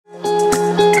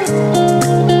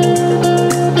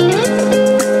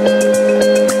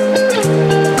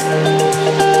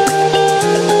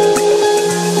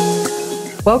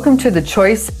Welcome to the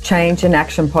Choice, Change and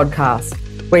Action podcast,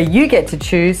 where you get to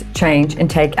choose, change and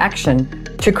take action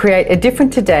to create a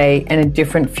different today and a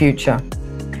different future.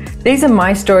 These are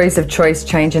my stories of choice,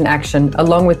 change and action,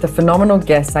 along with the phenomenal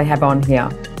guests I have on here.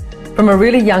 From a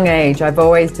really young age, I've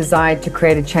always desired to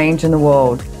create a change in the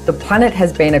world. The planet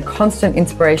has been a constant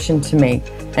inspiration to me,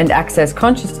 and Access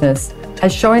Consciousness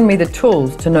has shown me the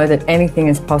tools to know that anything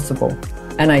is possible.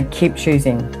 And I keep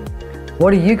choosing.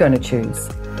 What are you going to choose?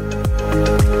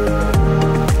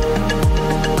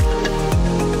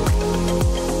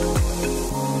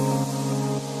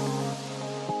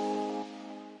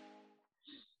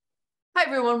 Hi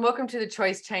everyone, welcome to the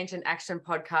Choice, Change and Action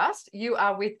podcast. You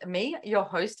are with me, your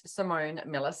host, Simone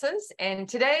Milasas. And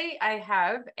today I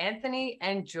have Anthony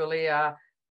and Julia.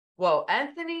 Well,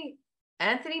 Anthony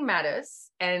Mattis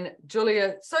and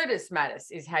Julia Sotas Mattis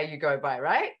is how you go by,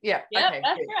 right? Yeah. Yep, okay,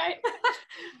 that's good.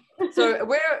 right. So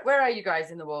where are you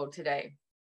guys in the world today?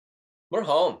 We're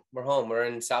home. We're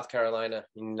in South Carolina,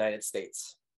 United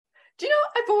States. Do you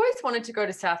know, I've always wanted to go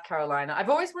to South Carolina. I've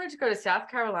always wanted to go to South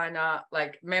Carolina,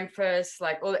 like Memphis,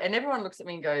 and everyone looks at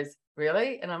me and goes,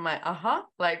 really? And I'm like,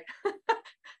 like,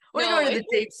 we're going to the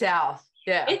deep South.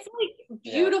 Yeah. It's like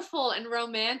beautiful and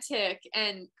romantic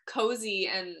and cozy,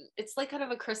 and it's like kind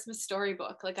of a Christmas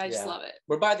storybook. Like, I just love it.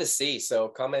 We're by the sea, so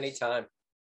come anytime.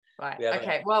 Right.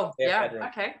 Okay. Well, yeah.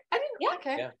 Okay.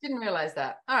 Didn't realize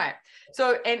that. All right.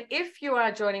 So, and if you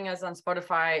are joining us on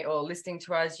Spotify or listening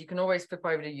to us, you can always flip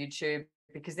over to YouTube,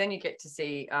 because then you get to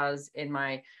see us in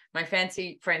my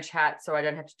fancy French hat, so I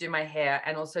don't have to do my hair.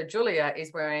 And also Julia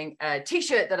is wearing a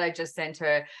t-shirt that I just sent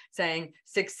her saying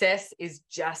success is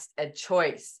just a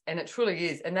choice. And it truly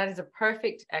is. And that is a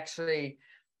perfect, actually,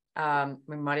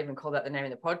 we might even call that the name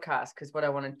of the podcast, because what I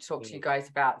wanted to talk to you guys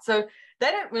about. So they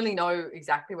don't really know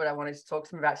exactly what I wanted to talk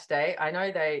to them about today. I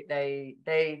know they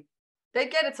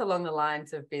get it's along the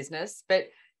lines of business, but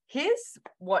here's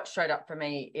what showed up for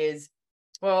me is,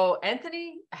 well,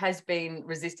 Anthony has been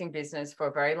resisting business for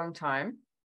a very long time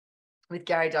with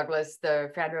Gary Douglas,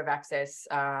 the founder of Access,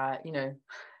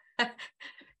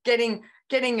 getting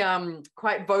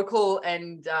quite vocal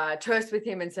and terse with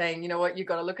him and saying, you know what, you've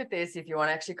got to look at this if you want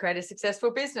to actually create a successful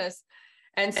business.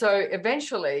 And so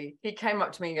eventually he came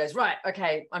up to me and goes, right,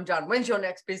 okay, I'm done. When's your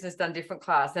next business done different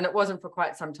class? And it wasn't for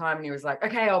quite some time. And he was like,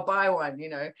 okay, I'll buy one,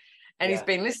 and he's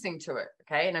been listening to it.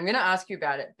 Okay. And I'm going to ask you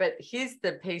about it. But here's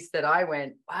the piece that I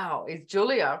went, wow, is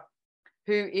Julia,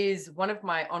 who is one of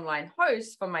my online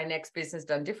hosts for my next Business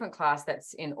Done Different class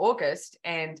that's in August.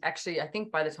 And actually, I think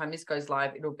by the time this goes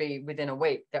live, it'll be within a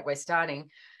week that we're starting.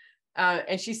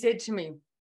 And she said to me,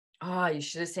 oh, you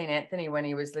should have seen Anthony when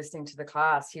he was listening to the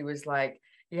class. He was like,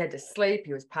 he had to sleep.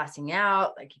 He was passing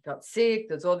out. Like, he felt sick.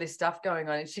 There's all this stuff going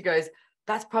on. And she goes,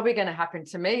 that's probably going to happen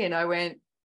to me. And I went,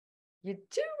 you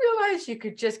do realize you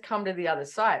could just come to the other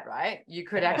side, right? You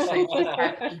could actually just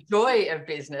have the joy of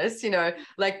business,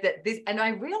 like that. And I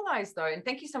realized though, and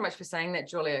thank you so much for saying that,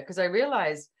 Julia, because I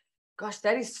realized, gosh,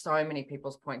 that is so many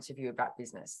people's points of view about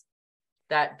business,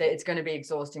 that it's going to be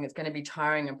exhausting. It's going to be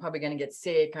tiring. I'm probably going to get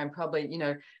sick. I'm probably,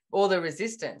 all the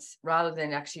resistance, rather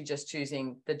than actually just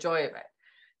choosing the joy of it.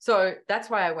 So that's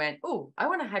why I went, oh, I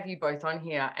want to have you both on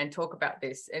here and talk about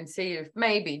this and see if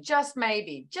maybe, just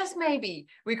maybe,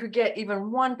 we could get even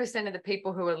 1% of the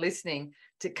people who are listening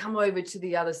to come over to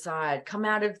the other side, come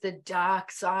out of the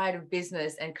dark side of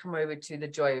business and come over to the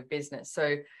joy of business.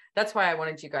 So that's why I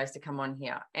wanted you guys to come on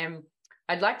here. And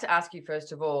I'd like to ask you,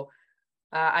 first of all,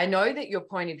 I know that your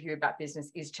point of view about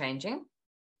business is changing.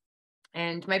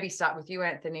 And maybe start with you,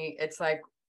 Anthony. It's like,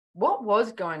 what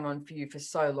was going on for you for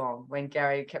so long when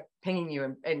Gary kept pinging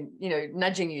you and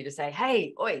nudging you to say,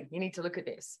 hey, oi, you need to look at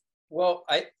this? Well,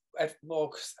 I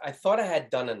thought I had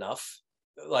done enough,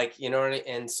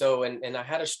 and so, and I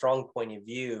had a strong point of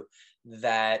view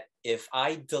that if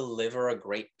I deliver a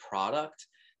great product,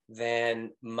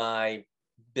 then my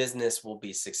business will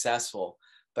be successful.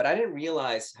 But I didn't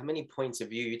realize how many points of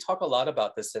view. You talk a lot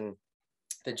about this in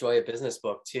the Joy of Business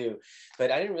book too,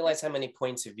 but I didn't realize how many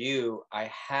points of view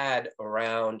I had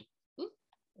around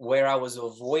where I was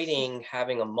avoiding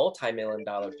having a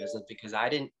multi-million-dollar business because I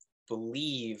didn't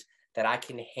believe that I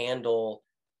can handle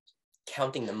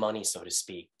counting the money, so to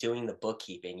speak, doing the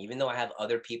bookkeeping. Even though I have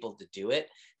other people to do it,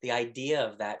 the idea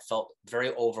of that felt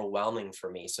very overwhelming for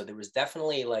me. So there was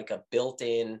definitely like a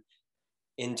built-in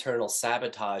internal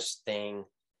sabotage thing.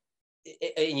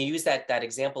 And you use that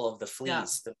example of the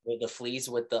fleas, the fleas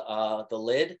with the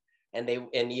lid, and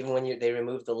even when they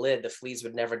removed the lid, the fleas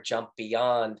would never jump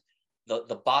beyond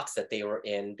the box that they were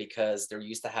in because they're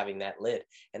used to having that lid.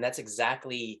 And that's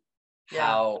exactly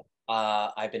how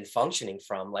I've been functioning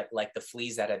from, like the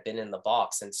fleas that have been in the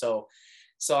box. And so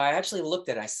So I actually looked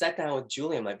at it. I sat down with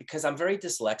Julie. I'm like, because I'm very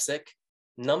dyslexic,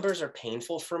 numbers are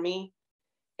painful for me.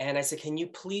 And I said, can you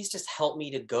please just help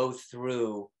me to go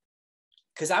through?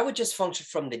 Because I would just function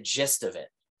from the gist of it.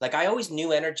 Like I always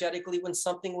knew energetically when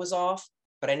something was off,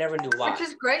 but I never knew why. Which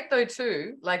is great though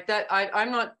too. Like that,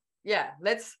 I'm not, yeah,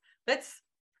 let's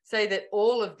say that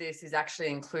all of this is actually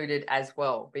included as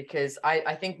well, because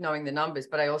I think knowing the numbers,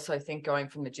 but I also think going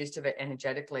from the gist of it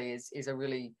energetically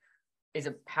is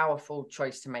a powerful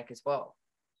choice to make as well.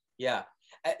 Yeah.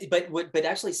 But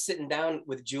actually sitting down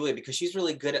with Julia, because she's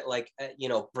really good at like,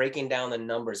 breaking down the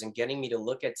numbers and getting me to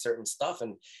look at certain stuff.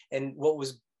 And what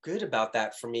was good about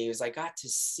that for me is I got to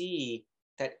see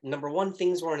that, number one,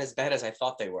 things weren't as bad as I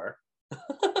thought they were.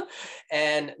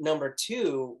 And number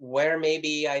two, where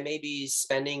maybe I may be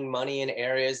spending money in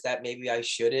areas that maybe I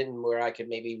shouldn't, and where I could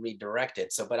maybe redirect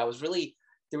it. So, but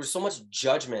there was so much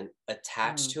judgment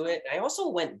attached to it. I also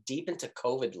went deep into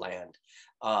COVID land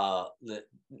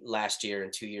last year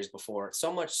and 2 years before.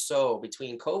 So much so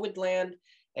between COVID land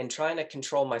and trying to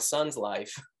control my son's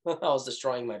life, I was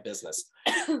destroying my business.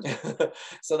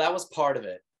 So that was part of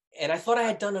it. And I thought I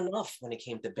had done enough when it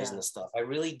came to business stuff. I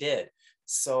really did.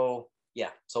 So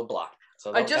yeah, so block.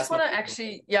 So I just want to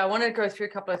actually, I want to go through a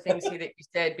couple of things here that you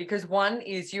said, because one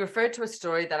is you referred to a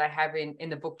story that I have in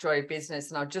the book Joy of Business,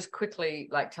 and I'll just quickly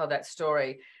like tell that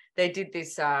story. They did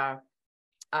this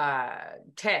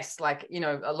test, like,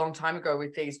 a long time ago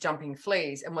with these jumping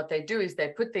fleas, and what they do is they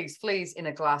put these fleas in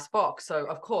a glass box. So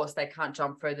of course they can't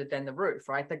jump further than the roof,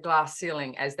 right? The glass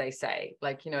ceiling, as they say,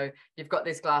 like, you've got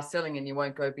this glass ceiling and you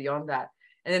won't go beyond that.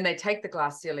 And then they take the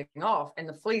glass ceiling off and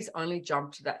the fleas only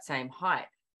jump to that same height,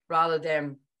 rather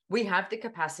than we have the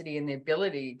capacity and the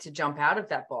ability to jump out of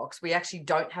that box. We actually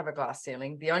don't have a glass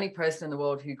ceiling. The only person in the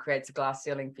world who creates a glass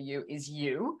ceiling for you is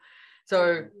you.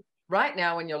 So right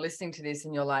now, when you're listening to this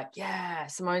and you're like, yeah,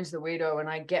 Simone's the weirdo, and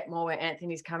I get more where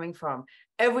Anthony's coming from,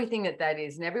 everything that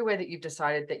is, and everywhere that you've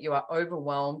decided that you are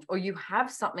overwhelmed, or you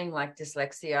have something like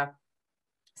dyslexia,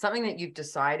 something that you've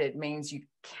decided means you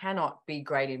cannot be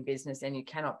great in business and you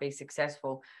cannot be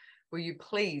successful, will you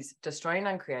please destroy and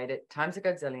uncreate it times a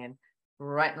gazillion,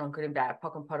 right, wrong, good and bad,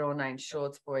 pock and pot, all names,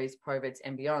 shorts, boys, proverbs,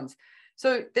 and beyonds.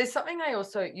 So there's something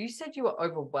you said you were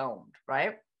overwhelmed,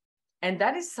 right? And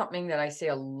that is something that I see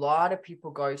a lot of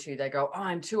people go to. They go, oh,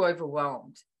 I'm too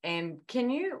overwhelmed. And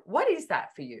what is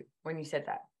that for you when you said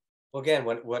that? Well, again,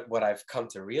 what I've come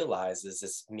to realize is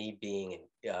this me being,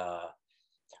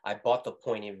 I bought the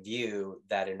point of view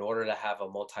that in order to have a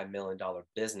multi-million-dollar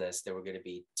business, there were going to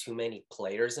be too many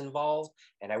players involved,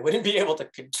 and I wouldn't be able to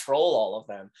control all of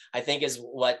them, I think is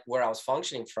where I was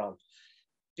functioning from.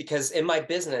 Because in my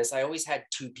business, I always had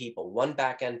two people, one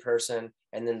back-end person,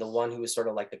 and then the one who was sort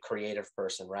of like the creative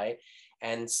person, right?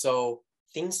 And so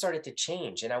things started to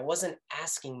change, and I wasn't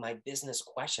asking my business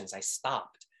questions. I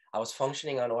stopped. I was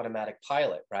functioning on automatic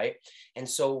pilot, right? And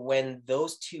so when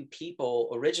those two people,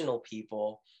 original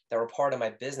people that were part of my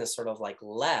business sort of like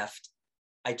left,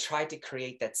 I tried to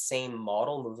create that same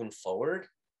model moving forward.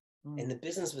 And the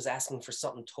business was asking for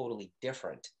something totally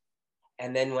different.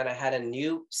 And then when I had a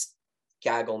new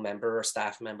gaggle member or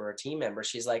staff member or team member,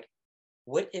 she's like,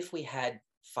 what if we had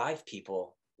 5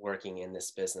 people working in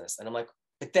this business? And I'm like,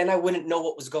 but then I wouldn't know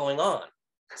what was going on.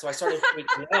 So I started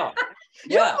freaking out.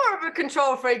 You're more of a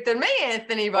control freak than me,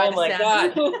 Anthony. Oh my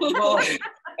God. Well,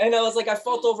 and I was like, I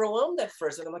felt overwhelmed at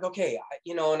first. And I'm like, okay,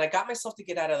 and I got myself to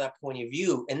get out of that point of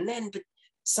view. And then, but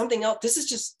something else,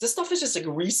 this stuff is just like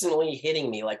recently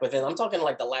hitting me, like I'm talking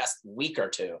like the last week or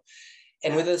two.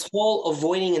 And with this whole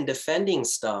avoiding and defending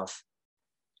stuff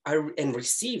and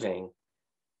receiving,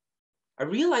 I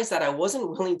realized that I wasn't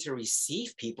willing to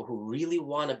receive people who really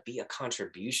want to be a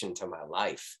contribution to my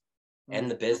life and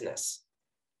the business.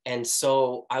 And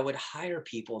so I would hire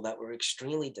people that were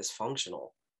extremely dysfunctional,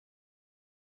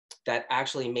 that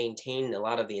actually maintained a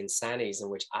lot of the insanities in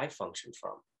which I functioned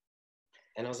from.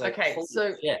 And I was like, okay,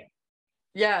 so shit.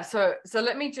 Yeah, so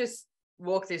let me just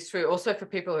walk this through. Also, for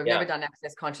people who've never done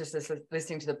access consciousness,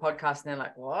 listening to the podcast, and they're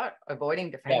like, "What?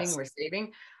 Avoiding, defending,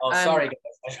 receiving?" Oh, sorry,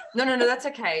 guys. No, that's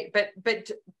okay.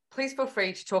 But please feel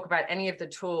free to talk about any of the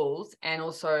tools and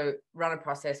also run a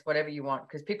process, whatever you want,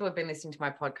 because people who've been listening to my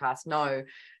podcast know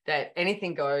that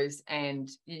anything goes. And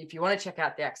if you want to check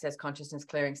out the Access Consciousness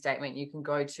Clearing Statement, you can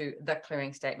go to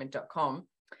theclearingstatement.com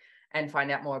and find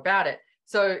out more about it.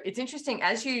 So it's interesting,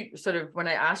 as you when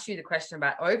I asked you the question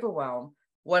about overwhelm,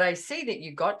 what I see that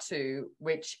you got to,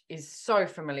 which is so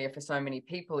familiar for so many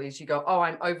people, is you go, oh,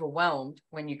 I'm overwhelmed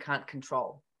when you can't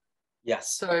control.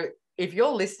 Yes. So if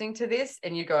you're listening to this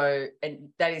and you go, and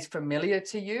that is familiar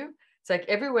to you, it's like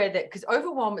everywhere that, because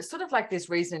overwhelm, it's sort of like this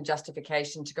reason and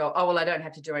justification to go, oh, well, I don't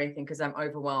have to do anything because I'm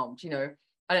overwhelmed, you know,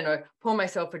 I don't know, pour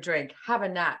myself a drink, have a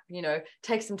nap, you know,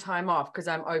 take some time off because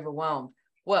I'm overwhelmed.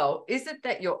 Well, is it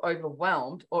that you're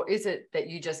overwhelmed, or is it that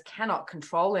you just cannot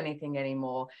control anything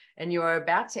anymore and you are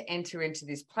about to enter into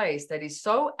this place that is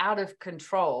so out of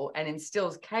control and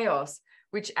instills chaos,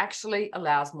 which actually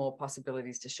allows more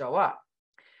possibilities to show up?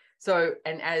 So,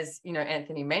 and as you know,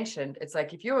 Anthony mentioned, it's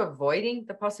like if you're avoiding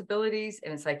the possibilities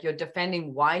and it's like you're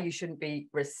defending why you shouldn't be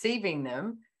receiving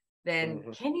them, then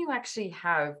can you actually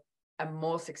have a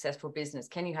more successful business?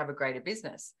 Can you have a greater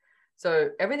business? So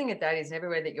everything at that is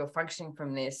everywhere that you're functioning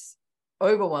from this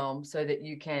overwhelm so that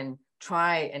you can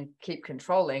try and keep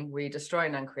controlling, where you destroy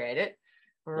and uncreate it.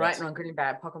 Right and wrong, good and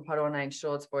bad, POC and POD, all names,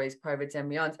 shorts, boys, POVIDs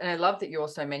and beyonds. And I love that you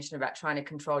also mentioned about trying to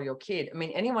control your kid. I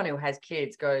mean, anyone who has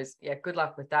kids goes, yeah, good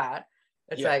luck with that.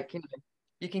 It's like, you know,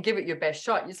 you can give it your best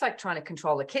shot. It's like trying to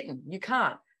control a kitten. You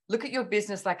can't. Look at your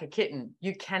business like a kitten.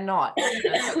 You cannot.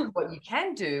 What you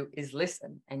can do is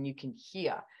listen, and you can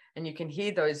hear. And you can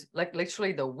hear those, like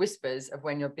literally the whispers of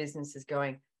when your business is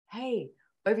going, hey,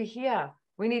 over here,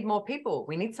 we need more people.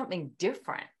 We need something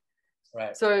different.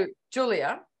 Right. So,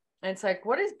 Julia, and it's like,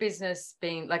 what has business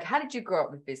been like? How did you grow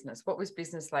up with business? What was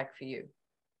business like for you?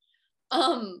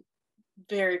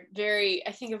 Very,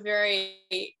 I think a very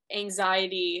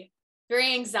anxiety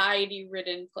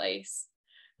ridden place.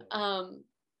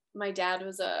 My dad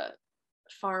was a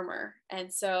farmer, and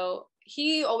so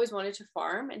he always wanted to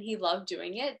farm and he loved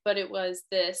doing it, but it was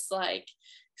this like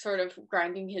sort of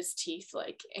grinding his teeth,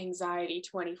 like anxiety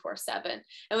 24/7.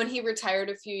 And when he retired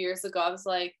a few years ago, I was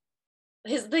like,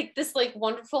 his like this like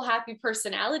wonderful happy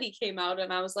personality came out,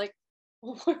 and I was like,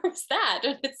 well, where was that?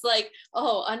 And it's like,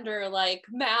 oh, under like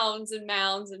mounds and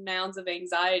mounds and mounds of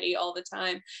anxiety all the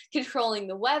time, controlling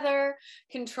the weather,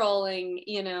 controlling,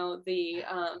 you know, the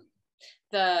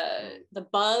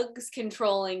bugs,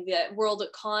 controlling the world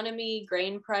economy,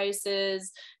 grain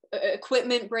prices,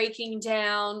 equipment breaking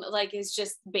down, like is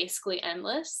just basically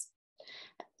endless.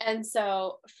 And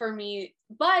so for me,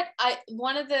 but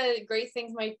one of the great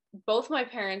things both my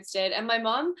parents did, and my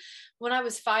mom, when I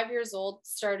was 5 years old,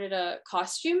 started a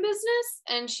costume business,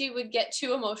 and she would get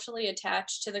too emotionally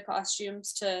attached to the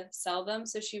costumes to sell them.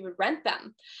 So she would rent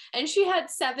them, and she had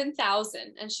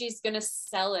 7,000, and she's going to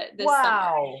sell it this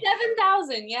summer.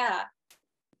 7,000. Yeah.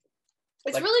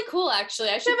 It's like, really cool. Actually,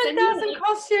 I should 7,000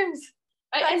 costumes.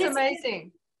 That's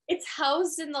amazing. It's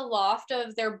housed in the loft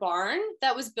of their barn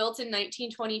that was built in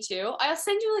 1922. I'll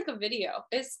send you like a video.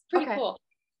 It's pretty cool.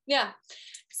 Yeah.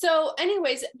 So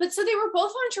anyways, but so they were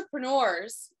both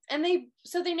entrepreneurs, and they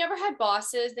never had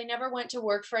bosses. They never went to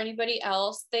work for anybody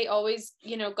else. They always,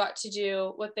 you know, got to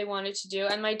do what they wanted to do.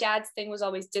 And my dad's thing was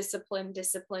always discipline,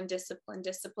 discipline, discipline,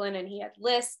 discipline. And he had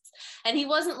lists, and he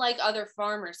wasn't like other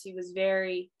farmers. He was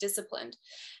very disciplined.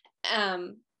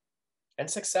 And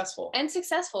successful. And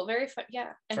very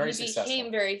he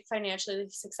became very financially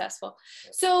successful.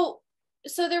 Yes.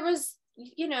 So there was,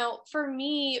 you know, for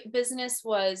me, business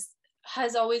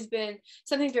has always been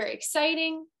something very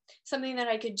exciting, something that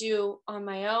I could do on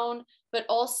my own. But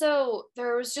also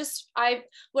there was just,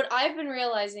 what I've been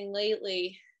realizing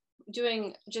lately,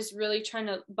 doing, just really trying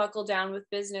to buckle down with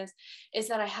business, is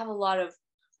that I have a lot of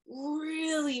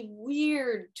really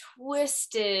weird,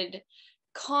 twisted,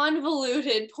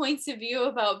 convoluted points of view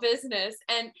about business,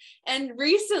 and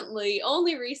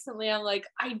only recently I'm like,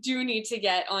 I do need to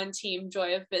get on team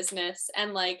Joy of Business,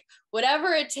 and like whatever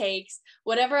it takes,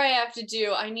 whatever I have to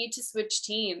do, I need to switch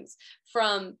teams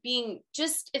from being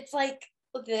just, it's like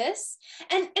this,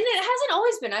 and it hasn't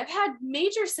always been, I've had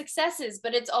major successes,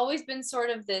 but it's always been sort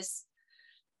of this,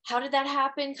 how did that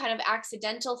happen, kind of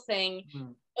accidental thing,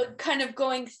 kind of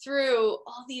going through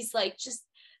all these like just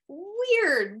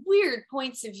weird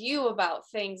points of view about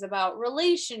things, about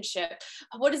relationship.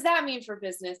 What does that mean for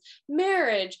business,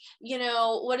 marriage? You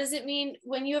know, what does it mean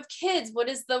when you have kids? What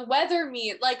does the weather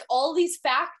mean? Like all these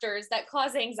factors that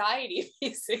cause anxiety,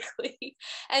 basically.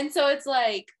 And so it's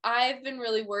like, I've been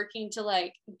really working to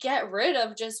like get rid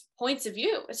of just points of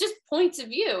view. It's just points of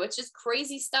view. It's just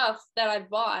crazy stuff that I've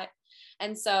bought.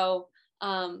 And so,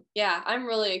 yeah, I'm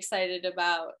really excited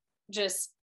about just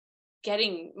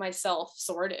getting myself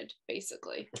sorted,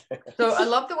 basically. So I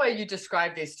love the way you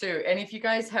describe this too. And if you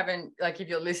guys haven't, like, if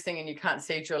you're listening and you can't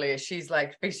see Julia, she's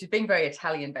being very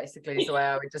Italian, basically, is the way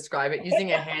I would describe it, using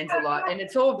her hands a lot. And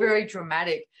it's all very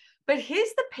dramatic. But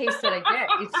here's the piece that I get,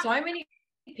 is so many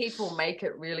people make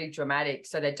it really dramatic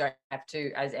so they don't have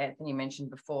to, as Anthony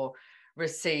mentioned before,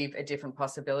 receive a different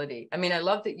possibility. I mean, I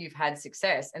love that you've had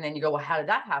success, and then you go, well, how did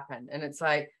that happen? And it's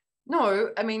like, No,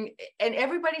 I mean, and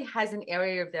everybody has an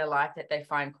area of their life that they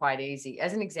find quite easy.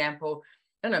 As an example,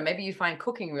 I don't know, maybe you find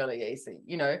cooking really easy,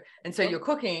 you know, and so you're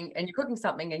cooking and you're cooking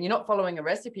something and you're not following a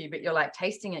recipe, but you're like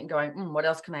tasting it and going, what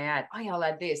else can I add? Oh yeah, I'll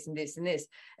add this and this and this.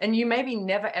 And you maybe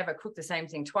never ever cook the same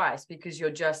thing twice because you're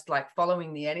just like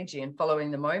following the energy and following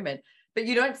the moment. But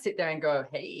you don't sit there and go,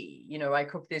 hey, you know, I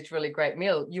cooked this really great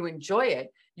meal. You enjoy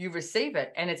it, you receive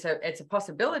it, and it's a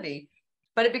possibility,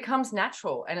 but it becomes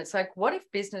natural. And it's like, what if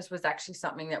business was actually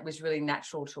something that was really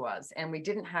natural to us and we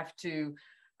didn't have to,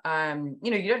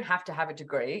 you know, you don't have to have a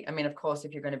degree. I mean, of course,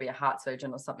 if you're going to be a heart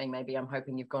surgeon or something, maybe I'm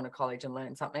hoping you've gone to college and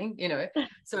learned something, you know,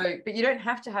 so, but you don't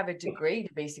have to have a degree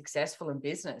to be successful in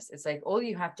business. It's like, all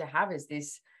you have to have is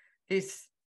this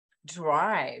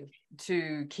drive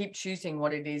to keep choosing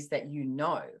what it is that you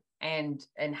know, and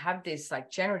have this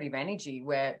like generative energy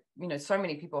where, you know, so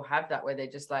many people have that, where they're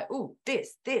just like, oh,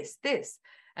 this,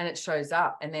 and it shows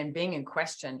up, and then being in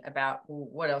question about, well,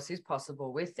 what else is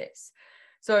possible with this.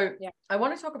 So yeah. I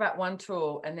want to talk about one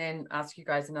tool and then ask you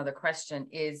guys another question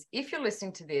is, if you're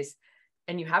listening to this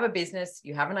and you have a business,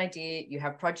 you have an idea, you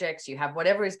have projects, you have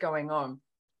whatever is going on,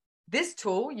 this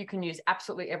tool you can use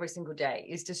absolutely every single day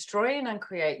is destroy and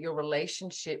uncreate your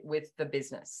relationship with the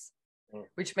business,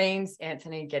 which means,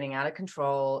 Anthony, getting out of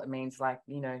control. It means, like,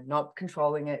 you know, not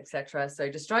controlling it, etc.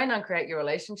 So destroy and uncreate your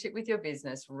relationship with your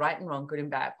business, right and wrong, good and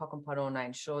bad, POC and POD, all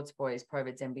nine, shorts, boys,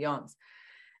 provids and beyonds.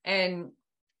 And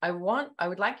I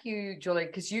would like you, Julie,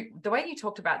 because the way you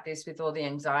talked about this with all the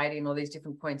anxiety and all these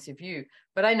different points of view,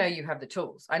 but I know you have the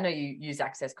tools. I know you use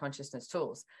access consciousness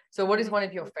tools. So what is one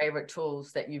of your favorite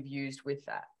tools that you've used with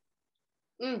that?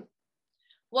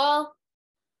 Well,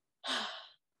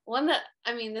 one that,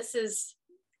 I mean, this is,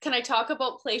 can I talk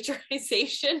about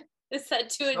plagiarization? Is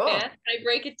that too advanced? Can I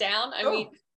break it down? I mean,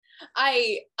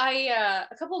 I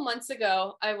a couple months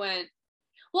ago, I went,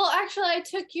 well, actually, I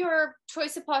took your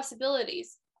choice of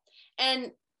possibilities,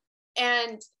 and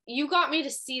you got me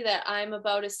to see that I'm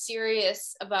about as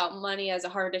serious about money as a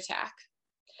heart attack.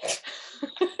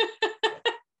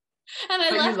 And I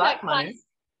left that money.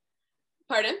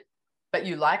 Pardon? But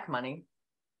you like money.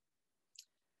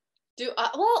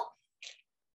 Well,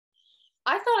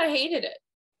 I thought I hated it.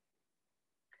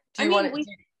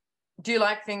 Do you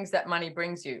like things that money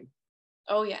brings you?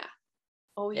 Oh yeah.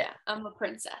 Oh yeah. I'm a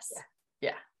princess.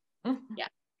 Yeah.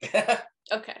 Yeah.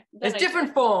 Okay. There's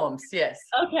different forms. Yes.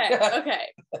 Okay.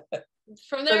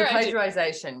 From there, so the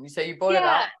plagiarization. So you brought it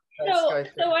up.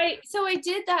 So I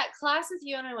did that class with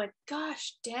you, and I went,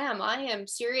 gosh, damn, I am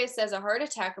serious as a heart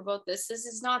attack about this. This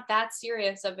is not that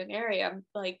serious of an area. I'm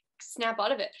like, snap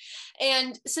out of it.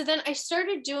 And so then I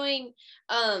started doing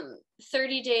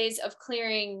 30 days of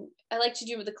clearing. I like to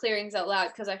do the clearings out loud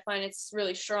because I find it's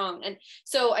really strong. And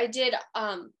so I did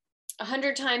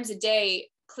 100 times a day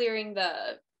clearing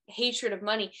the hatred of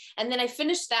money. And then I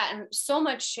finished that, and so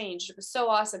much changed. It was so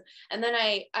awesome. And then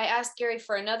I asked Gary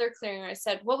for another clearing. I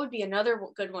said, what would be another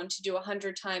good one to do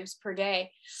 100 times per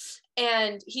day?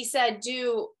 And he said,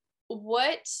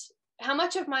 how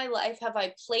much of my life have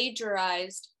I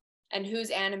plagiarized, and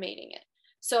who's animating it?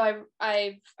 So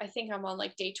I think I'm on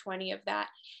like day 20 of that.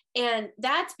 And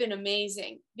that's been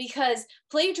amazing, because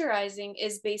plagiarizing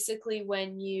is basically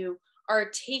when you are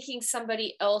taking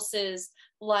somebody else's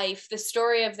life, the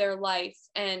story of their life,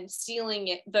 and stealing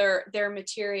it, their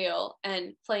material,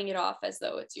 and playing it off as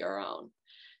though it's your own.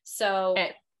 So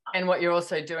and what you're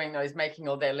also doing, though, is making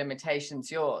all their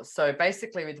limitations yours. So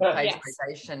basically with the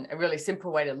plagiarization, a really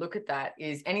simple way to look at that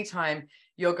is anytime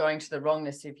you're going to the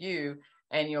wrongness of you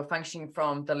and you're functioning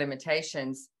from the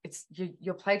limitations, it's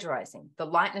you're plagiarizing. The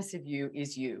lightness of you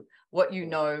is you. What you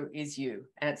know is you.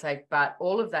 And it's like, but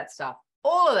all of that stuff,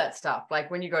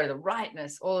 like when you go to the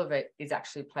rightness, all of it is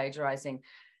actually plagiarizing.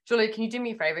 Julie, can you do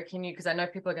me a favor? Because I know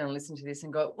people are going to listen to this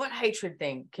and go, what hatred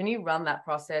thing? Can you run that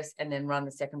process and then run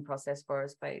the second process for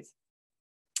us, please?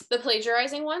 The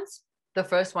plagiarizing ones? The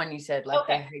first one you said, like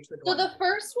the hatred one. So the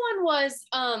first one was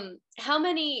how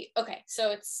many,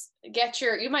 so it's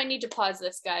you might need to pause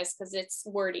this, guys, because it's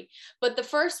wordy. But the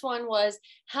first one was,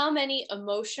 how many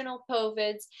emotional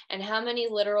POVIDs and how many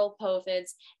literal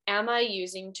POVIDs am I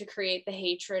using to create the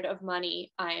hatred of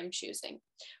money I am choosing?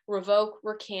 Revoke,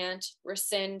 recant,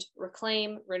 rescind,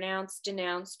 reclaim, renounce,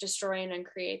 denounce, destroy, and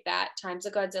uncreate that times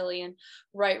a godzillion.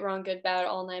 Right, wrong, good, bad,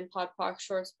 all nine, POD, POC,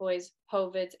 shorts, boys,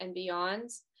 POVIDs, and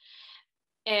beyonds.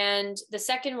 And the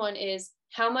second one is,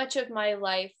 how much of my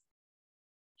life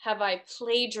have I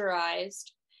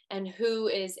plagiarized, and who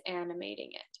is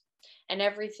animating it? And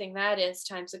everything that is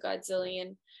times a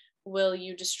godzillion. will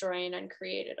you destroy and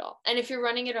uncreate it all? And if you're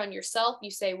running it on yourself,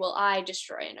 you say, will I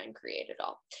destroy and uncreate it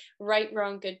all? Right,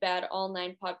 wrong, good, bad, all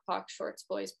 9 pod, poc, shorts,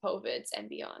 boys, povids, and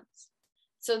beyonds.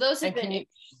 So those have been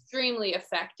extremely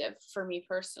effective for me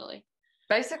personally.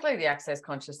 Basically, the access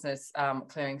consciousness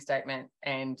clearing statement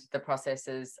and the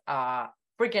processes are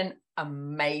freaking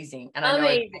amazing. And I know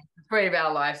it's improved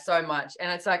our life so much.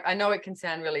 And it's like, I know it can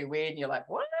sound really weird. And you're like,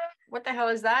 what the hell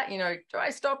is that? You know, do I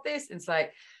stop this? And it's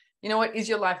like, you know what, is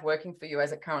your life working for you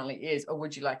as it currently is, or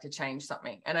would you like to change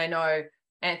something? And I know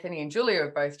Anthony and Julia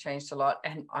have both changed a lot,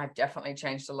 and I've definitely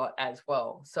changed a lot as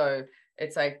well. So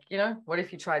it's like, you know, what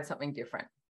if you tried something different?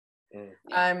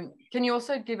 Can you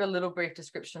also give a little brief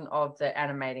description of the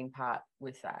animating part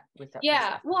with that? Yeah,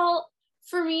 process? well,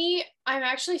 for me, I'm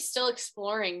actually still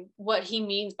exploring what he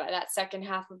means by that second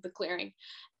half of the clearing.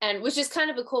 And which is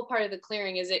kind of a cool part of the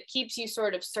clearing, is it keeps you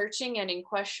sort of searching and in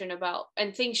question about,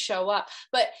 and things show up.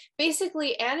 But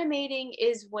basically, animating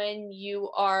is when you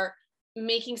are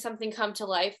making something come to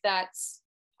life. That's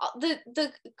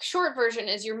the short version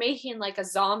is you're making like a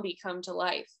zombie come to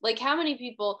life. Like, how many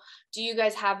people do you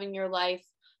guys have in your life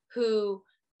who,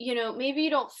 you know, maybe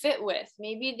you don't fit with,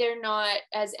 maybe they're not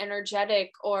as energetic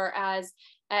or as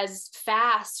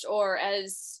fast or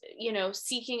as, you know,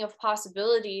 seeking of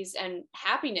possibilities and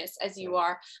happiness as you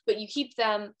are, but you keep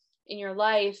them in your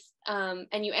life,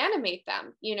 and you animate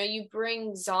them, you know, you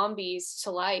bring zombies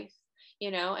to life, you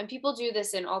know, and people do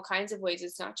this in all kinds of ways.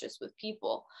 It's not just with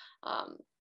people.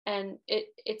 And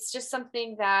it's just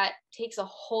something that takes a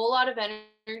whole lot of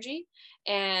energy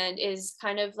and is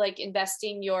kind of like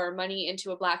investing your money into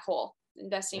a black hole,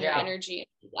 investing your energy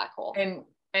into a black hole.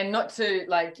 And not to,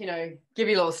 like, you know, give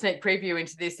you a little sneak preview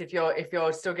into this if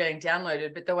you're still getting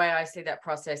downloaded, but the way I see that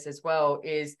process as well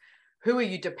is, who are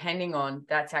you depending on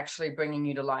that's actually bringing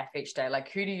you to life each day? Like,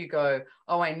 who do you go,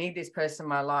 oh, I need this person in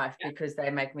my life because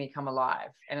they make me come alive?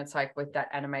 And it's like with that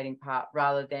animating part,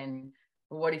 rather than,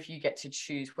 what if you get to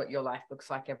choose what your life looks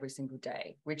like every single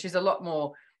day, which is a lot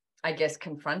more, I guess,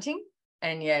 confronting.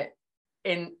 And yet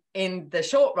in the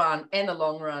short run and the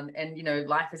long run, and, you know,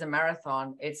 life is a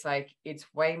marathon, it's like, it's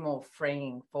way more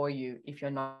freeing for you if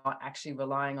you're not actually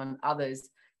relying on others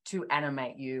to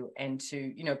animate you and to,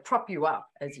 you know, prop you up,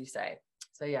 as you say.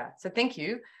 So yeah, so thank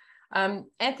you.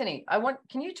 Anthony,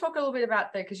 can you talk a little bit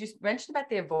about because you mentioned about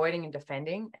the avoiding and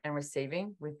defending and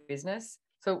receiving with business.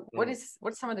 So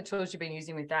what's some of the tools you've been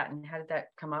using with that, and how did that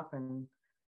come up? And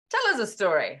tell us a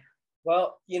story.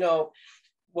 Well, you know,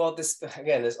 this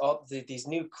again, there's all these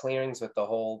new clearings with the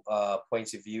whole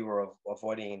points of view of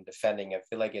avoiding and defending. I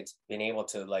feel like it's been able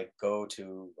to like go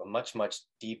to a much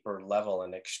deeper level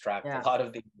and extract a lot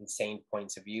of the insane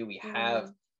points of view we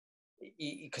have,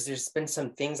 because there's been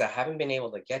some things I haven't been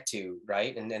able to get to,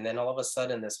 right? And then all of a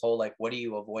sudden, this whole like, what are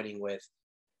you avoiding with,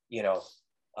 you know,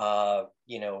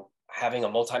 having a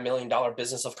multi-million-dollar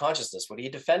business of consciousness? What are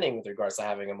you defending with regards to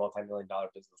having a multi-million-dollar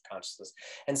business of consciousness?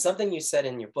 And something you said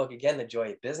in your book, again, The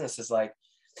Joy of Business, is like,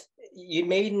 you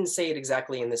maybe didn't say it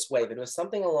exactly in this way, but it was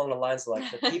something along the lines of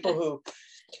like, the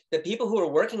people who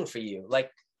are working for you, like,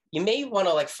 you may want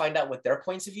to like find out what their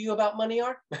points of view about money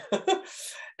are.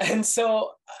 And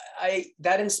so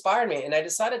that inspired me, and I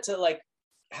decided to like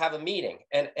have a meeting,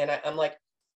 and I'm like,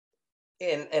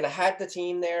 and I had the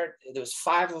team there. There was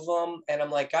 5 of them. And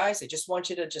I'm like, guys, I just want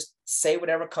you to just say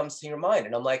whatever comes to your mind.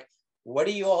 And I'm like, what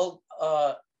are you all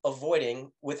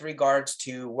avoiding with regards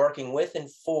to working with and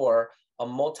for a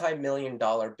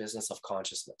multi-million-dollar business of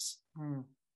consciousness?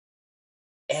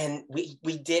 And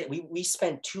we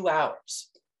spent 2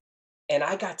 hours, and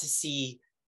I got to see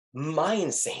my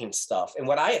insane stuff. And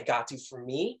what I got to, for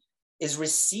me, is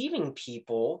receiving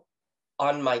people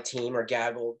on my team or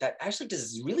Gaggle that actually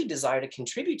really desire to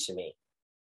contribute to me.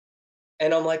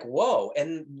 And I'm like, whoa.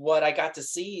 And what I got to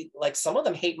see, like, some of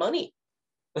them hate money.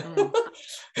 And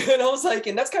I was like,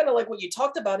 and that's kind of like what you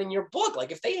talked about in your book.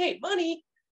 Like, if they hate money,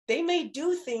 they may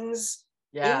do things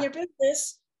in your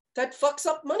business that fucks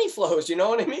up money flows. You know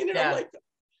what I mean? And I'm like,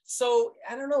 so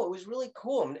I don't know, it was really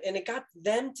cool. And it got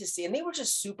them to see, and they were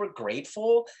just super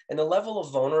grateful, and the level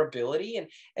of vulnerability.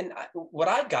 And what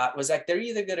I got was like, they're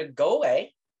either going to go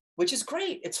away, which is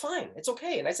great. It's fine. It's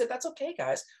okay. And I said, that's okay,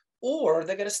 guys. Or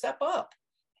they're going to step up.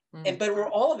 But we're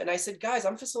all of it. And I said, guys,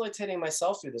 I'm facilitating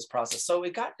myself through this process. So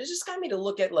it just got me to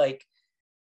look at like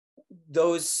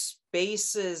those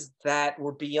spaces that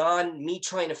were beyond me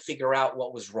trying to figure out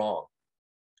what was wrong.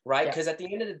 Right? Because at the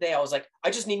end of the day, I was like, I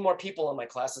just need more people in my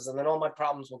classes, and then all my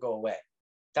problems will go away.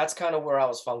 That's kind of where I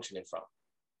was functioning from.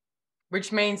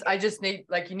 Which means I just need,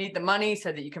 like, you need the money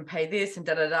so that you can pay this and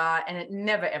and it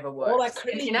never ever works. All that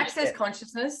crazy in access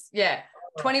consciousness,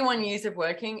 21 years of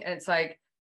working, and it's like,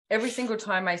 every single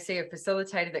time I see a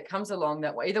facilitator that comes along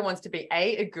that either wants to be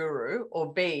a guru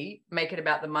or B, make it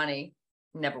about the money,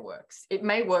 never works. It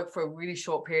may work for a really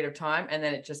short period of time and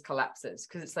then it just collapses,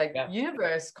 because it's like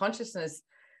universe consciousness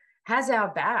has our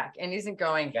back and isn't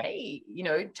going, hey, you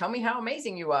know, tell me how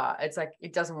amazing you are. It's like,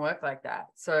 it doesn't work like that.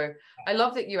 So I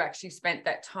love that you actually spent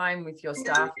that time with your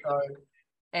staff though,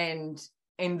 and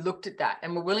looked at that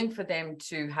and were willing for them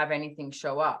to have anything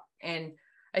show up. And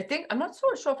I think, I'm not so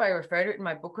sure if I referred to it in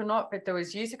my book or not, but there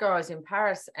was years ago, I was in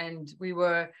Paris and we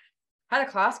had a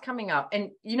class coming up,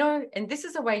 and, you know, and this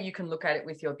is a way you can look at it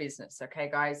with your business. Okay,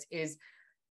 guys, is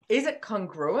it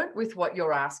congruent with what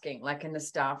you're asking, like in the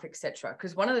staff, etc.?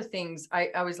 Because one of the things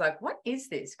I was like, what is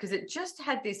this? Because it just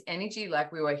had this energy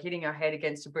like we were hitting our head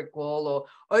against a brick wall or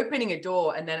opening a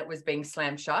door and then it was being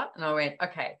slammed shut. And I went,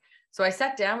 okay. So I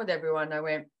sat down with everyone and I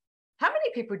went, how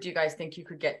many people do you guys think you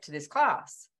could get to this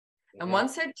class? And one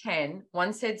said 10,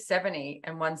 one said 70,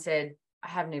 and one said, I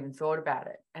haven't even thought about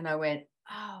it. And I went,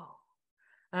 oh.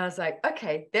 And I was like,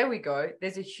 okay, there we go.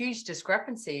 There's a huge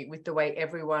discrepancy with the way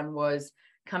everyone was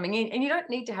coming in. And you don't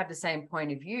need to have the same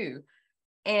point of view.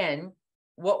 And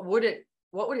what would it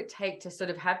take to sort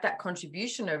of have that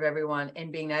contribution of everyone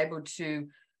and being able to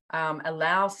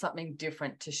allow something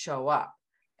different to show up?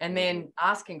 And then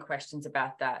asking questions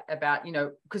about that, about, you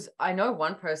know, because I know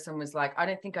one person was like, I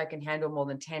don't think I can handle more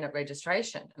than 10 at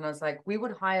registration. And I was like, we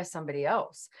would hire somebody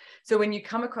else. So when you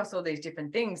come across all these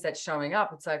different things that's showing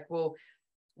up, it's like, well,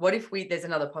 what if there's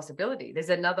another possibility?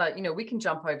 There's another, you know, we can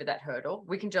jump over that hurdle.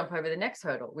 We can jump over the next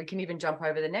hurdle. We can even jump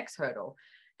over the next hurdle.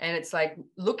 And it's like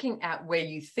looking at where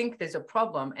you think there's a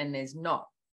problem and there's not.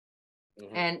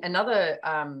 And another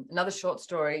short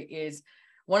story is,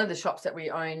 one of the shops that we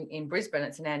own in Brisbane,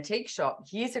 it's an antique shop.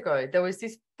 Years ago, there was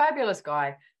this fabulous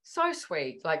guy, so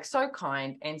sweet, like so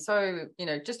kind, and so, you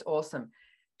know, just awesome.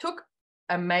 Took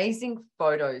amazing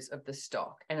photos of the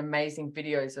stock and amazing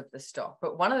videos of the stock.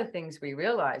 But one of the things we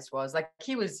realized was, like,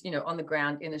 he was, you know, on the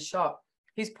ground in the shop,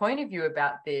 his point of view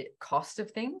about the cost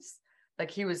of things,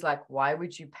 like he was like, why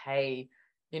would you pay,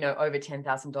 you know, over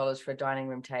 $10,000 for a dining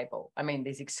room table? I mean,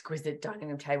 these exquisite dining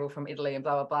room table from Italy and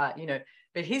blah, blah, blah, you know.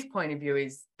 But his point of view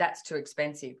is, that's too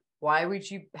expensive. Why would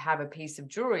you have a piece of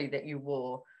jewelry that you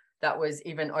wore that was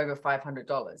even over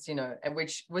 $500, you know, and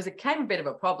which became a bit of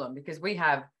a problem, because we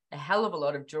have a hell of a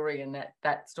lot of jewelry in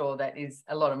that store that is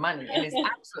a lot of money and is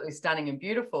absolutely stunning and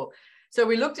beautiful. So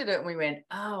we looked at it and we went,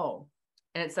 oh,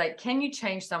 and it's like, can you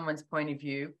change someone's point of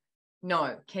view?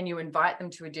 No. Can you invite them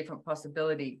to a different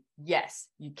possibility? Yes.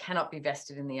 You cannot be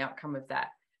vested in the outcome of that.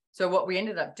 So what we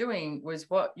ended up doing was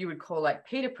what you would call like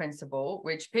Peter Principle,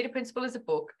 which Peter Principle is a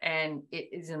book, and it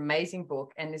is an amazing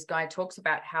book. And this guy talks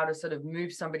about how to sort of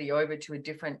move somebody over to a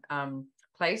different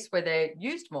place where they're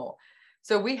used more.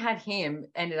 So we had him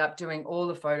ended up doing all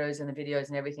the photos and the videos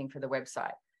and everything for the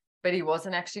website, but he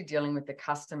wasn't actually dealing with the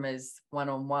customers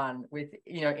one-on-one with,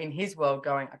 you know, in his world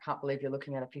going, I can't believe you're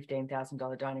looking at a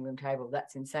 $15,000 dining room table.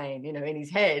 That's insane, you know, in his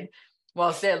head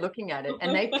whilst they're looking at it,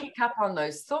 and they pick up on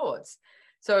those thoughts.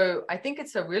 So I think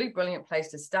it's a really brilliant place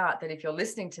to start, that if you're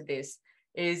listening to this,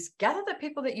 is gather the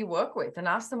people that you work with and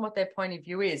ask them what their point of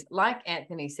view is. Like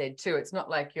Anthony said too, it's not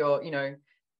like you're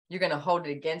going to hold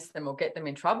it against them or get them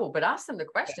in trouble, but ask them the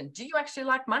question, do you actually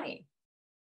like money?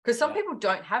 Because some people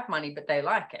don't have money, but they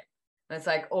like it. And it's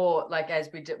like, or like, as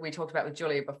we talked about with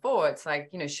Julia before, it's like,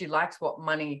 you know, she likes what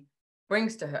money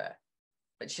brings to her,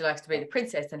 but she likes to be the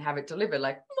princess and have it delivered.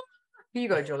 Like, here you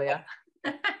go, Julia.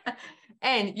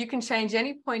 And you can change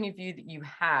any point of view that you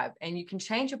have, and you can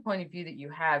change a point of view that you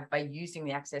have by using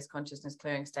the Access Consciousness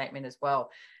Clearing Statement as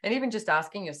well. And even just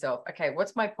asking yourself, okay,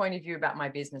 what's my point of view about my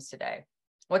business today?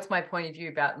 What's my point of view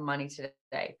about money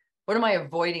today? What am I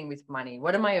avoiding with money?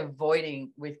 What am I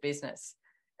avoiding with business?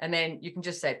 And then you can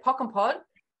just say POC and POD,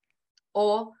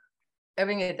 or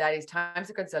everything of that is times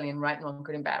a gazillion, right and wrong,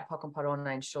 good and bad, POC and POD, all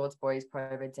names, shorts, boys,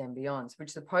 proverbids, and beyonds,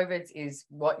 which the proverbids is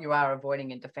what you are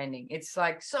avoiding and defending. It's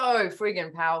like so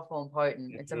friggin' powerful and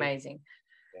potent. It's amazing.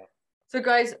 Yeah. So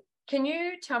guys, can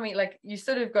you tell me, like, you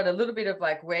sort of got a little bit of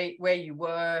like where you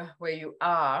were, where you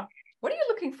are. What are you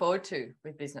looking forward to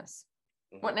with business?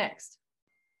 What next?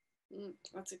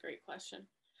 That's a great question.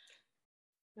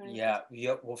 Yeah.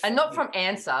 Well, and not from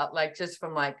answer, like just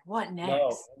from like, what next?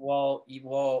 No,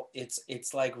 well,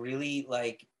 it's like really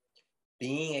like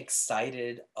being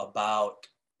excited about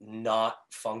not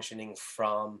functioning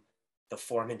from the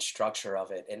form and structure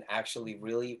of it, and actually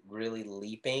really, really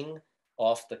leaping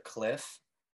off the cliff.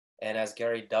 And as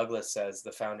Gary Douglas says,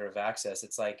 the founder of Access,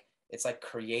 it's like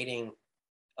creating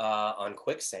on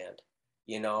quicksand,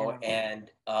 you know, and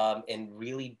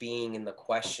really being in the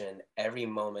question every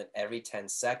moment, every 10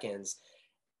 seconds,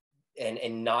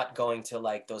 and not going to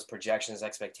like those projections,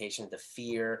 expectations, the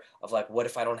fear of like, what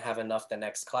if I don't have enough the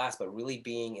next class, but really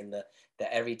being in the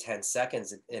every 10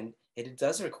 seconds. And it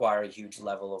does require a huge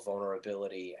level of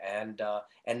vulnerability and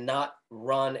not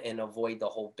run and avoid the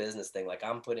whole business thing. Like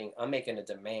I'm making a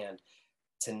demand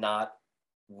to not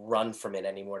run from it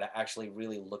anymore, to actually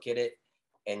really look at it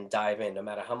and dive in, no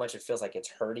matter how much it feels like it's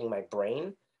hurting my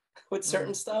brain with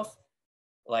certain stuff.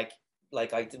 Like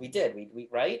we did, we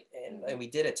right, and we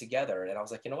did it together, and I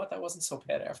was like, you know what, that wasn't so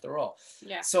bad after all.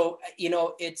 Yeah. So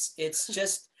it's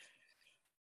just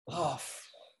oh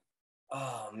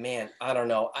man, I don't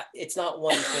know. It's not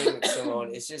one thing,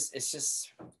 Simone. It's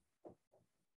just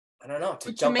I don't know.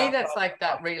 To me, that's like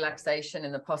that relaxation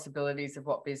and the possibilities of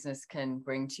what business can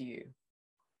bring to you.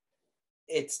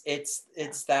 It's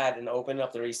that, and opening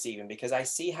up the receiving, because I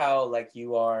see how like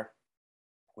you are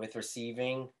with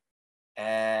receiving.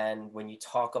 And when you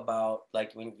talk about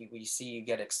like when you see, you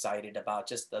get excited about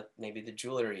just maybe the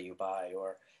jewelry you buy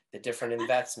or the different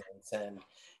investments, and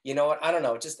you know what, I don't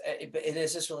know, just it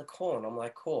is just really cool. And I'm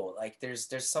like, cool, like there's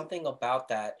something about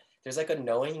that. There's like a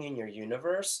knowing in your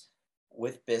universe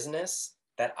with business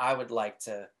that I would like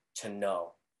to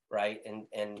know, right,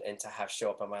 and to have show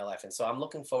up in my life. And so I'm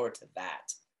looking forward to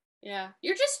that. Yeah,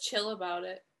 you're just chill about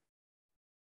it.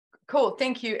 Cool,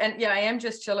 thank you. And yeah, I am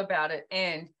just chill about it.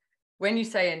 And when you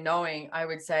say a knowing, I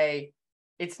would say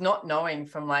it's not knowing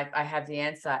from like, I have the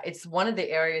answer. It's one of the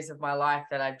areas of my life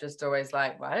that I've just always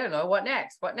like, well, I don't know, what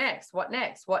next?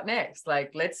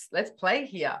 Like, let's play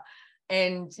here.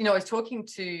 And, you know, I was talking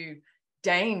to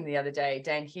Dane the other day,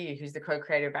 Dane here, who's the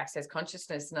co-creator of Access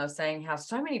Consciousness. And I was saying how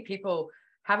so many people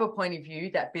have a point of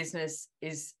view that business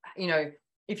is, you know,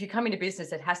 if you come into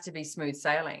business, it has to be smooth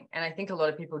sailing. And I think a lot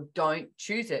of people don't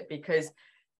choose it because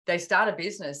they start a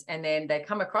business and then they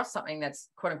come across something that's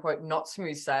quote unquote not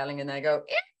smooth sailing, and they go,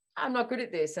 I'm not good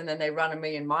at this. And then they run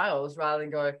 1,000,000 miles rather than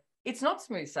go, it's not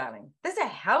smooth sailing. There's a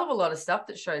hell of a lot of stuff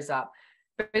that shows up,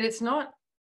 but it's not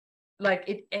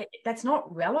like that's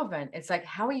not relevant. It's like,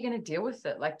 how are you going to deal with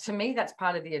it? Like, to me, that's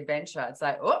part of the adventure. It's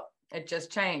like, oh, it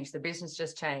just changed. The business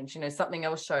just changed. You know, something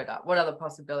else showed up. What other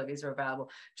possibilities are available?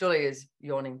 Julia's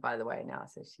yawning, by the way, now.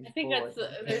 So she's I think bored.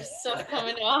 there's stuff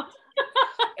coming off.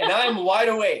 And I'm wide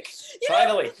awake,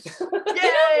 finally.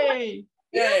 Yay!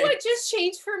 You know what just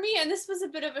changed for me? And this was a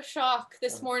bit of a shock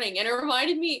this morning. And it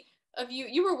reminded me of you.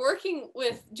 You were working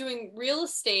with doing real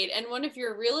estate, and one of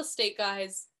your real estate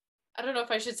guys, I don't know if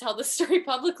I should tell this story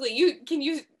publicly. Can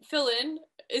you fill in?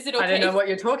 Is it okay? I don't know what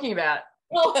you're talking about.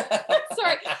 Oh,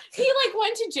 sorry. He like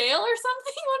went to jail or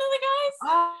something, one of the guys.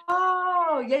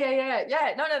 Oh,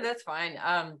 yeah. No, that's fine.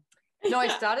 No, I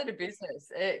started a business.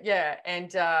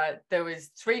 And there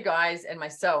was 3 guys and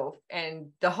myself, and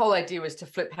the whole idea was to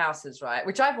flip houses, right?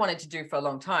 Which I've wanted to do for a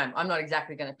long time. I'm not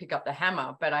exactly going to pick up the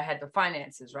hammer, but I had the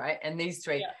finances, right? And these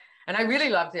 3, and I really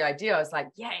loved the idea. I was like,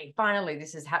 yay, finally,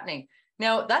 this is happening.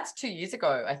 Now that's 2 years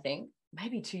ago, I think,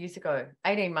 maybe 2 years ago,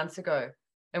 18 months ago,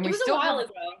 and we still a while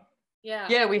ago.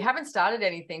 Yeah, we haven't started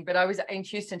anything. But I was in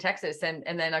Houston, Texas, and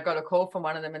then I got a call from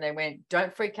one of them, and they went,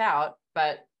 "Don't freak out,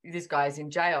 but this guy's in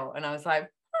jail." And I was like,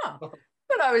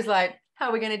 but I was like, how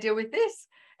are we going to deal with this?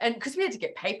 And because we had to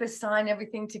get papers signed,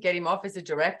 everything to get him off as a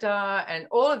director and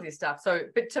all of this stuff. So,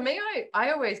 but to me, I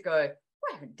always go,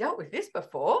 I haven't dealt with this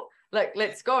before. Like,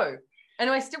 let's go. And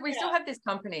we still have this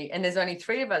company, and there's only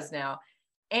 3 of us now.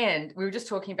 And we were just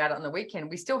talking about it on the weekend.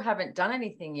 We still haven't done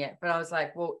anything yet. But I was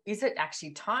like, well, is it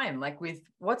actually time? Like, with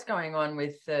what's going on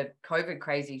with the COVID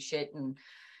crazy shit and,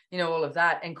 you know, all of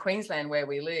that. And Queensland, where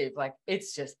we live, like,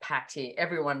 it's just packed here.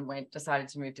 Everyone decided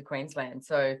to move to Queensland.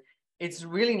 So it's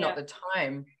really not the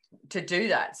time to do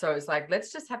that. So it's like,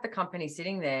 let's just have the company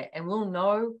sitting there, and we'll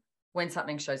know when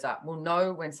something shows up. We'll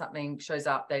know when something shows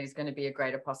up that is going to be a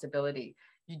greater possibility.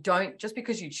 You don't, just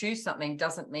because you choose something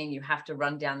doesn't mean you have to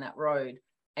run down that road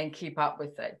and keep up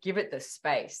with it. Give it the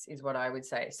space is what I would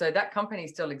say. So that company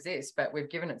still exists, but we've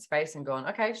given it space and gone,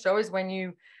 okay, show us when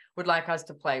you would like us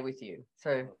to play with you.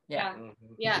 So yeah.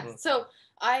 So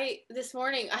this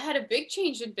morning I had a big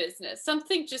change in business.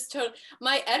 Something just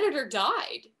my editor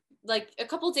died like a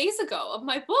couple days ago of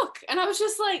my book, and I was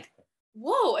just like,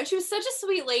 whoa. And she was such a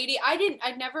sweet lady.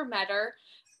 I'd never met her,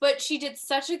 but she did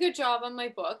such a good job on my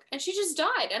book, and she just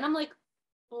died. And I'm like,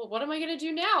 well, what am I going to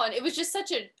do now? And it was just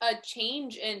such a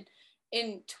change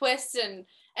in twists, and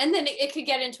then it could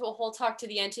get into a whole talk to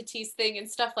the entities thing and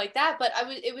stuff like that. But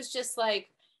it was just like,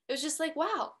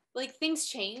 wow, like things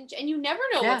change, and you never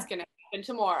know what's going to happen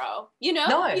tomorrow. You know,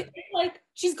 no. You think, like,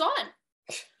 she's gone.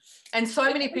 And so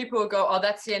many people will go, oh,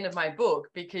 that's the end of my book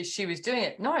because she was doing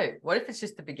it. No, what if it's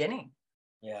just the beginning?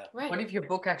 Yeah. Right. What if your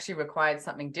book actually required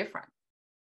something different?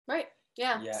 Right.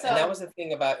 Yeah. Yeah. So, And that was the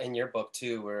thing about in your book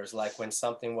too, where it's like when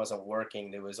something wasn't working,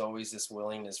 there was always this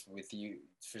willingness with you.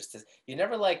 You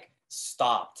never like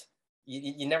stopped.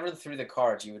 You never threw the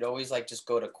cards. You would always like just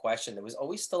go to question. There was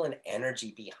always still an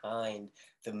energy behind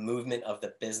the movement of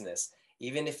the business,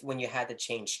 even if when you had to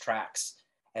change tracks.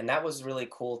 And that was really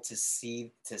cool to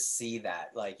see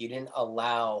that. Like you didn't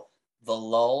allow the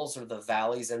lulls or the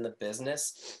valleys in the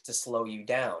business to slow you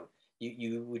down.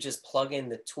 You would just plug in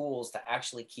the tools to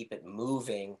actually keep it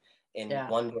moving in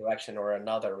one direction or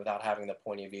another without having the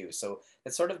point of view. So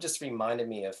it sort of just reminded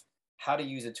me of how to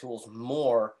use the tools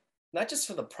more, not just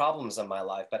for the problems of my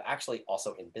life, but actually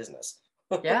also in business.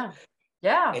 Yeah.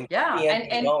 And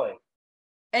going.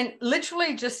 And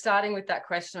literally just starting with that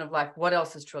question of like, what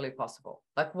else is truly possible?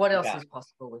 Like, what else is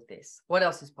possible with this? What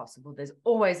else is possible? There's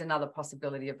always another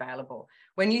possibility available.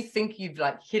 When you think you've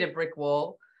like hit a brick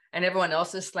wall and everyone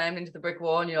else is slammed into the brick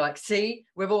wall and you're like, see,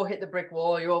 we've all hit the brick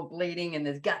wall. You're all bleeding and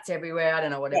there's guts everywhere. I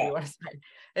don't know, whatever you want to say.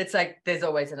 It's like, there's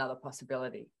always another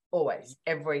possibility. Always,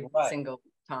 every single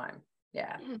time.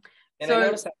 Yeah. And so, I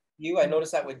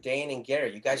noticed that with Dane and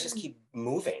Gary, you guys just keep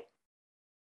moving.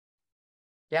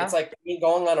 Yeah. It's like you're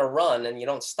going on a run and you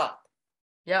don't stop.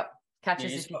 Yep. Catch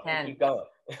us if you can. Keep going.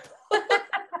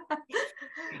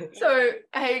 So,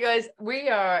 hey guys, we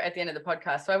are at the end of the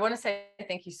podcast. So I want to say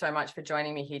thank you so much for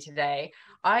joining me here today.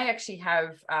 I actually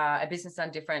have a Business Done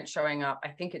Different showing up. I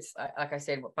think it's, like I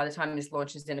said, by the time this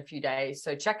launches in a few days.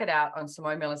 So check it out on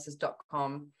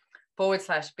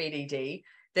SimoneMilasas.com/BDD.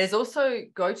 There's also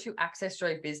go to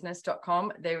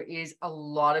accessjoybusiness.com. There is a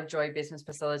lot of Joy Business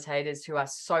facilitators who are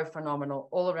so phenomenal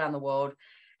all around the world.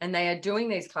 And they are doing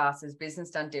these classes, Business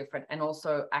Done Different, and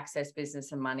also Access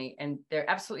Business and Money. And they're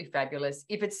absolutely fabulous.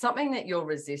 If it's something that you're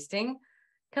resisting,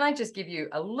 can I just give you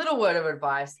a little word of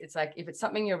advice? It's like, if it's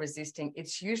something you're resisting,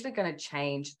 it's usually going to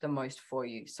change the most for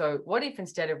you. So what if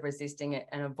instead of resisting it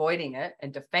and avoiding it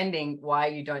and defending why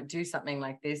you don't do something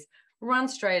like this, run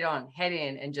straight on, head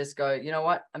in and just go, you know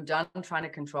what? I'm done trying to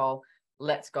control.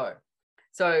 Let's go.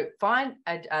 So find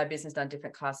a Business Done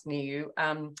Different class near you.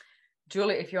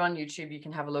 Julia, if you're on YouTube, you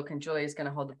can have a look, and Julia is going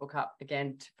to hold the book up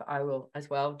again. I will as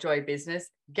well. Joy Business.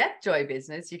 Get Joy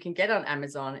Business. You can get it on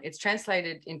Amazon. It's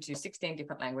translated into 16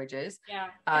 different languages. Yeah.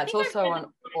 It's also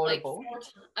on Audible.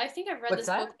 I think I've read this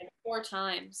book like 4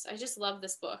 times. I just love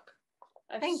this book.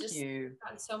 Thank you.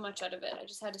 Gotten so much out of it. I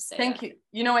just had to say Thank you.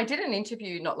 You know, I did an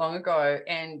interview not long ago,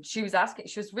 and she was a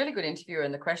really good interviewer,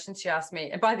 and the questions she asked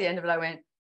me, and by the end of it, I went,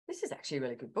 this is actually a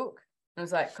really good book. And I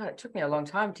was like, God, it took me a long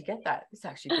time to get that. It's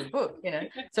actually a good book, you know.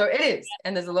 So it is.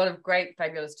 And there's a lot of great,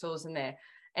 fabulous tools in there.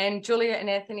 And Julia and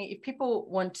Anthony, if people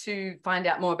want to find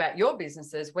out more about your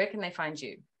businesses, where can they find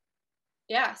you?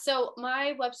 Yeah. So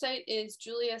my website is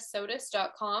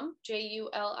juliasotas.com,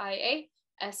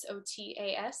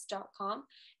 JuliaSotas.com.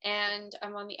 And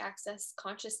I'm on the Access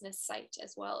Consciousness site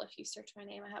as well. If you search my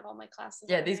name, I have all my classes.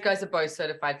 Yeah, these guys are both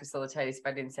certified facilitators, if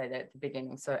I didn't say that at the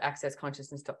beginning. So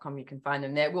accessconsciousness.com, you can find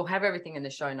them there. We'll have everything in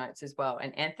the show notes as well.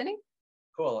 And Anthony?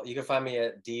 Cool. You can find me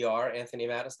at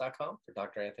dranthonymattis.com for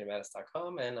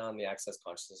dranthonymattis.com and on the Access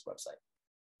Consciousness website.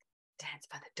 Dance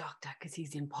by the doctor because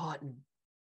he's important.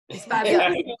 He's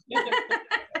fabulous.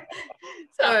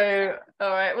 So, all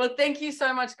right. Well, thank you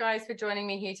so much, guys, for joining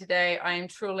me here today. I am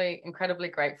truly incredibly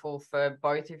grateful for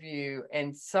both of you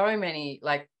and so many,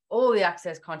 like all the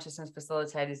Access Consciousness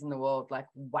facilitators in the world. Like,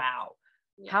 wow,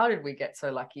 how did we get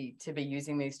so lucky to be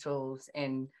using these tools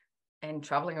and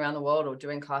traveling around the world or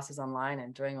doing classes online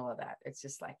and doing all of that? It's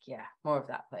just like, yeah, more of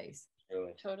that, please.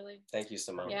 Really? Totally. Thank you,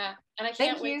 Simone. Yeah. And I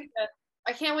can't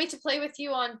wait to play with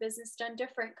you on Business Done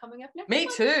Different coming up next Me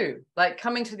month. too. Like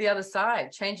coming to the other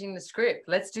side, changing the script.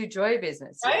 Let's do Joy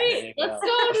Business. Right? Let's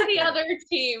go to the other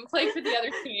team. Play for the other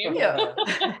team. Yeah.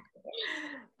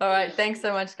 All right. Thanks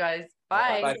so much, guys.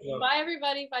 Bye. Bye,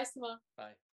 everybody. Bye, Simone.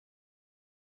 Bye.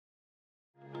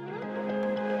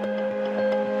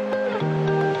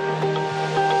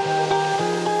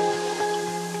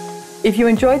 If you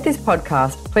enjoyed this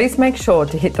podcast, please make sure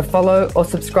to hit the follow or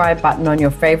subscribe button on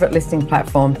your favorite listening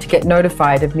platform to get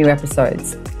notified of new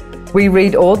episodes. We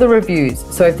read all the reviews,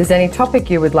 so if there's any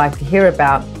topic you would like to hear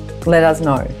about, let us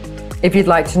know. If you'd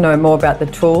like to know more about the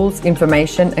tools,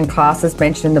 information, and classes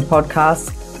mentioned in the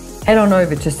podcast, head on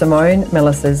over to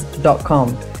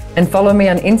SimoneMilasas.com and follow me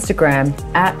on Instagram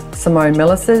at Simone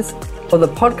Milasas, or the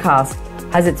podcast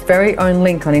has its very own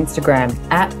link on Instagram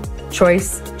at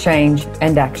Choice, Change,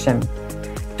 and Action.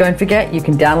 Don't forget, you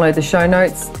can download the show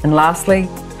notes. And lastly,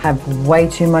 have way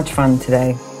too much fun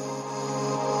today.